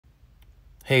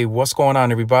Hey, what's going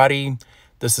on, everybody?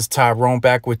 This is Tyrone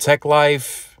back with Tech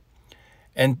Life.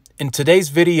 And in today's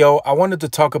video, I wanted to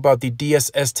talk about the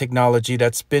DSS technology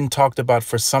that's been talked about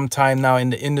for some time now in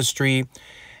the industry,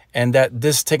 and that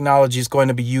this technology is going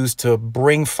to be used to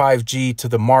bring 5G to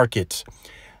the market.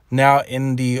 Now,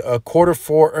 in the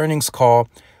Q4 earnings call,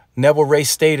 Neville Ray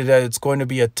stated that it's going to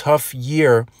be a tough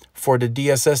year for the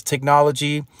DSS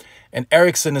technology, and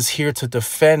Ericsson is here to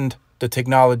defend the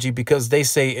technology because they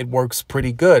say it works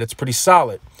pretty good. It's pretty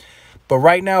solid. But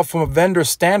right now, from a vendor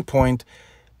standpoint,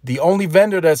 the only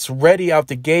vendor that's ready out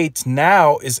the gates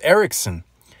now is Ericsson.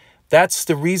 That's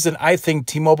the reason I think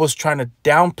T-Mobile is trying to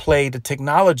downplay the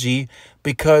technology,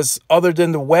 because other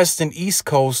than the West and East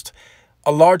Coast,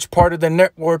 a large part of the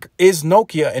network is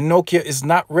Nokia, and Nokia is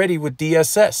not ready with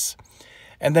DSS.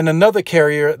 And then another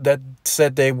carrier that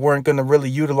said they weren't going to really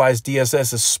utilize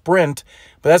DSS is Sprint,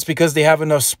 but that's because they have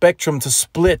enough spectrum to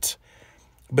split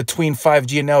between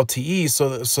 5G and LTE.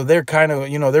 So they're kind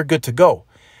of, they're good to go.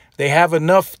 They have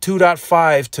enough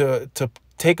 2.5 to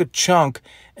take a chunk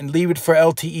and leave it for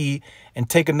LTE and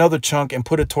take another chunk and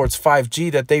put it towards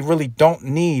 5G, that they really don't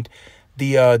need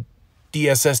the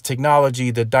DSS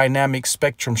technology, the dynamic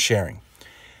spectrum sharing.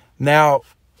 Now,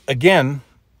 again,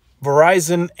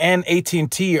 Verizon and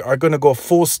At&T are going to go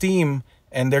full steam,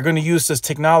 and they're going to use this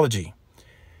technology.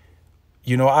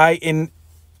 In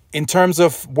terms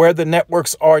of where the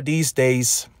networks are these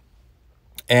days,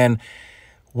 and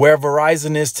where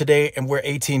Verizon is today and where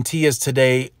At&T is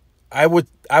today, I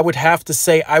would have to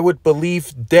say I would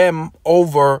believe them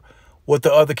over what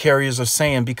the other carriers are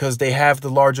saying, because they have the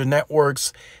larger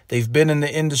networks. They've been in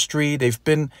the industry. They've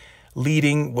been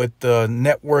leading with the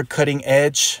network cutting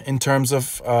edge in terms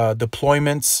of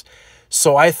deployments.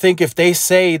 So I think if they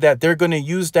say that they're going to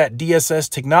use that DSS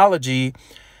technology,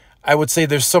 I would say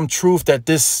there's some truth that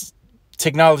this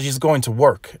technology is going to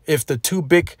work. If the two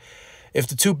big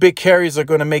carriers are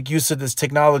going to make use of this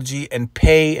technology and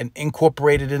pay and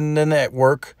incorporate it in the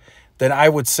network, then I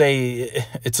would say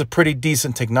it's a pretty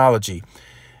decent technology.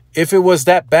 If it was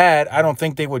that bad, I don't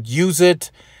think they would use it.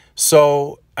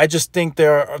 So I just think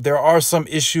there are some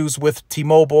issues with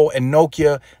T-Mobile and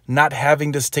Nokia not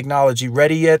having this technology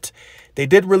ready yet. They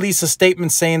did release a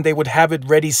statement saying they would have it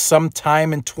ready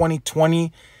sometime in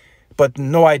 2020, but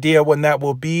no idea when that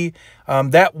will be.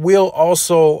 That will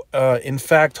also, in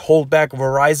fact, hold back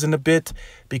Verizon a bit,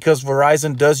 because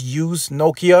Verizon does use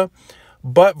Nokia,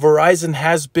 but Verizon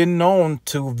has been known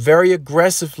to very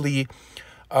aggressively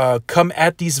come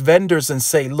at these vendors and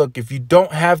say, look, if you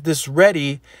don't have this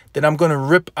ready, then I'm going to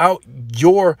rip out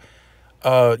your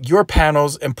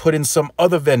panels and put in some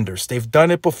other vendors. They've done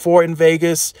it before in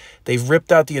Vegas. They've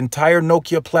ripped out the entire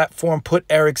Nokia platform, put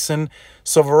Ericsson.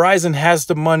 So Verizon has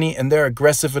the money, and they're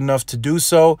aggressive enough to do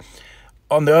so.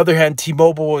 On the other hand,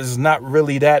 T-Mobile is not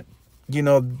really that,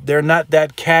 they're not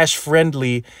that cash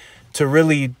friendly to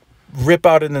really rip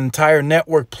out an entire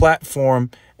network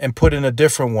platform and put in a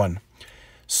different one.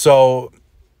 So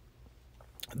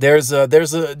there's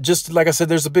just like I said,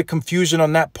 there's a bit confusion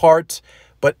on that part,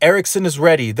 but Ericsson is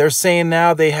ready. They're saying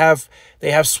now they have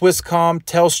Swisscom,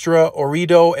 Telstra,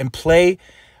 Ooredoo, and Play.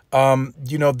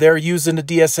 They're using the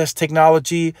DSS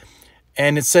technology,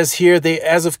 and it says here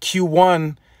as of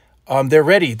Q1, they're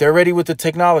ready. They're ready with the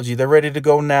technology. They're ready to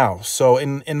go now. So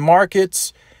in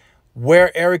markets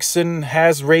where Ericsson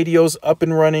has radios up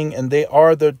and running, and they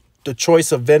are the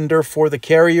choice of vendor for the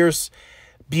carriers,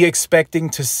 be expecting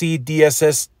to see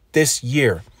DSS this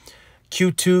year.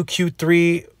 Q2,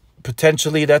 Q3,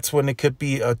 potentially that's when it could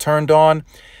be turned on.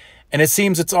 And it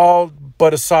seems it's all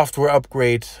but a software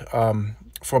upgrade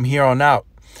from here on out.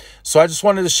 So I just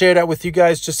wanted to share that with you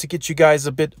guys, just to get you guys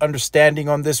a bit understanding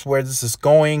on this, where this is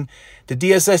going. The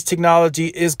DSS technology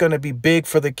is going to be big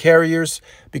for the carriers,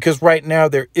 because right now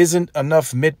there isn't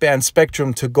enough mid-band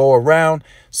spectrum to go around.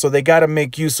 So they got to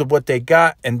make use of what they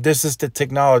got. And this is the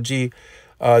technology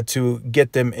to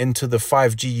get them into the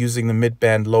 5G using the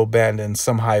mid-band, low band, and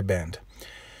some high band.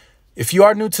 If you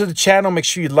are new to the channel, make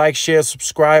sure you like, share,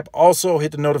 subscribe. Also,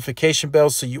 hit the notification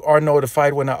bell so you are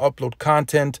notified when I upload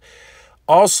content.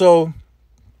 Also,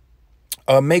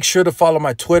 make sure to follow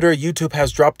my Twitter. YouTube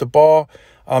has dropped the ball.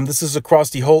 This is across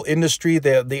the whole industry.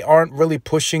 They aren't really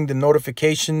pushing the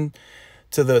notification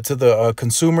to the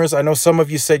consumers. I know some of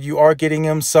you said you are getting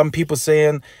them. Some people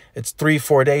saying it's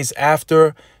 3-4 days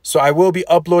after. So I will be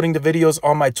uploading the videos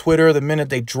on my Twitter the minute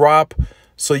they drop,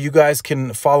 so you guys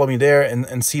can follow me there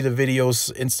and see the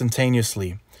videos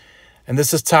instantaneously. And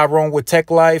this is Tyrone with Tech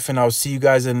Life, and I'll see you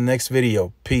guys in the next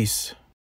video. Peace.